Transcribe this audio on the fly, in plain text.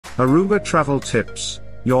Aruba Travel Tips,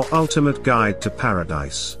 your ultimate guide to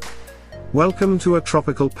paradise. Welcome to a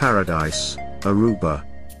tropical paradise, Aruba.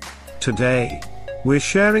 Today, we're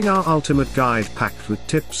sharing our ultimate guide packed with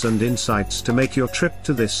tips and insights to make your trip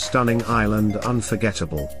to this stunning island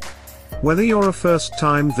unforgettable. Whether you're a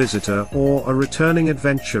first-time visitor or a returning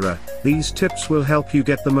adventurer, these tips will help you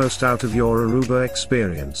get the most out of your Aruba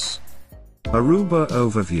experience. Aruba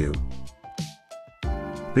Overview.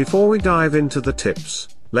 Before we dive into the tips,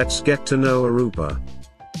 let's get to know Aruba.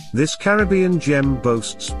 This Caribbean gem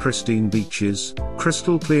boasts pristine beaches,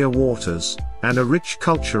 crystal clear waters, and a rich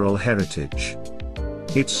cultural heritage.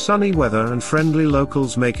 Its sunny weather and friendly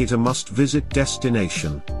locals make it a must-visit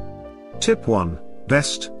destination. Tip 1.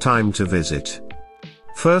 Best time to visit.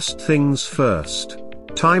 First things first.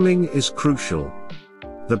 Timing is crucial.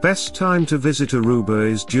 The best time to visit Aruba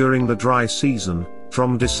is during the dry season,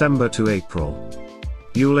 from December to April.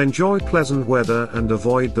 You'll enjoy pleasant weather and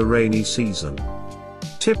avoid the rainy season.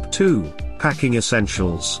 Tip 2. Packing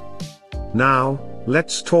essentials. Now,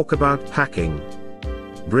 let's talk about packing.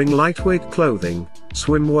 Bring lightweight clothing,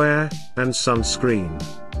 swimwear, and sunscreen.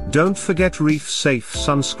 Don't forget reef-safe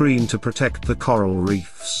sunscreen to protect the coral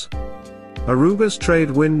reefs. Aruba's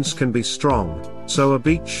trade winds can be strong, so a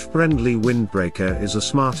beach-friendly windbreaker is a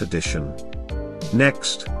smart addition.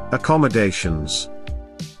 Next, accommodations.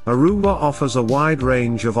 Aruba offers a wide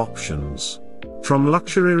range of options, from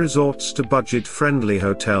luxury resorts to budget-friendly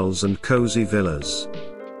hotels and cozy villas.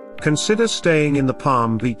 Consider staying in the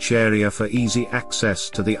Palm Beach area for easy access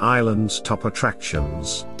to the island's top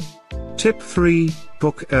attractions. Tip 3.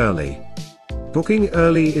 Book early. Booking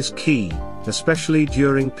early is key, especially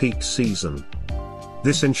during peak season.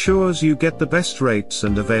 This ensures you get the best rates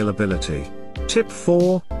and availability. Tip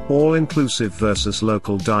 4. All-inclusive versus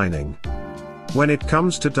local dining. When it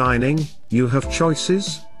comes to dining, you have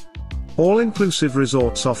choices. All-inclusive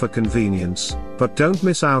resorts offer convenience, but don't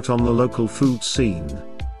miss out on the local food scene.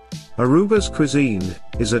 Aruba's cuisine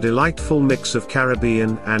is a delightful mix of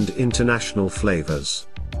Caribbean and international flavors.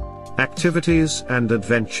 Activities and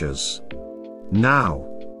adventures. Now,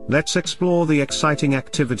 let's explore the exciting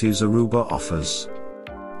activities Aruba offers.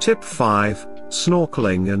 Tip 5.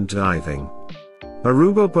 Snorkeling and diving.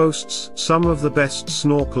 Aruba boasts some of the best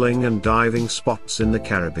snorkeling and diving spots in the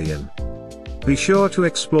Caribbean. Be sure to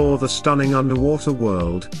explore the stunning underwater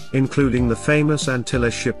world, including the famous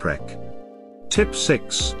Antilles shipwreck. Tip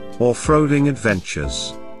 6. Off-roading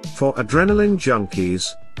adventures. For adrenaline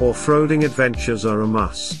junkies, off-roading adventures are a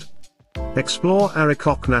must. Explore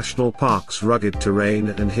Aruba National Park's rugged terrain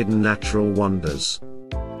and hidden natural wonders.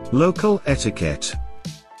 Local etiquette.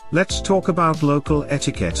 Let's talk about local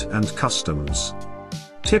etiquette and customs.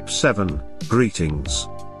 Tip 7. Greetings.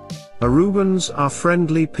 Arubans are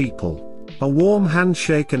friendly people. A warm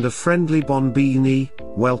handshake and a friendly bonbini,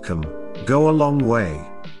 welcome, go a long way.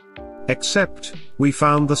 Except, we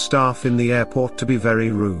found the staff in the airport to be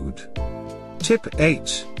very rude. Tip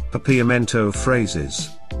 8. Papiamento phrases.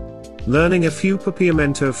 Learning a few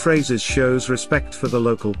papiamento phrases shows respect for the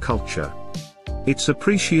local culture. It's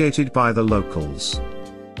appreciated by the locals.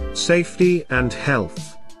 Safety and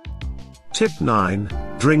health. Tip 9.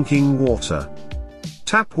 Drinking water.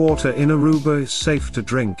 Tap water in Aruba is safe to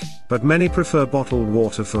drink, but many prefer bottled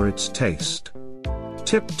water for its taste.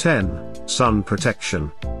 Tip 10. Sun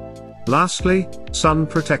protection. Lastly, sun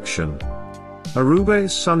protection. Aruba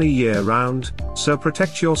is sunny year-round, so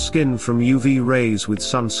protect your skin from UV rays with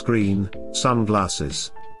sunscreen,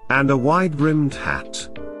 sunglasses, and a wide-brimmed hat.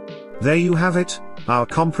 There you have it, our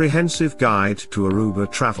comprehensive guide to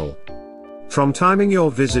Aruba travel. From timing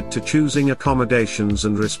your visit to choosing accommodations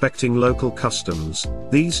and respecting local customs,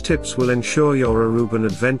 these tips will ensure your Aruban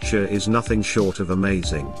adventure is nothing short of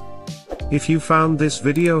amazing. If you found this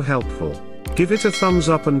video helpful, give it a thumbs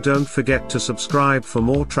up and don't forget to subscribe for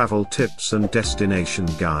more travel tips and destination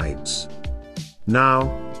guides.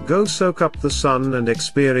 Now, go soak up the sun and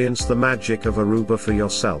experience the magic of Aruba for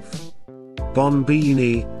yourself. Bon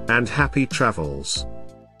bini, and happy travels.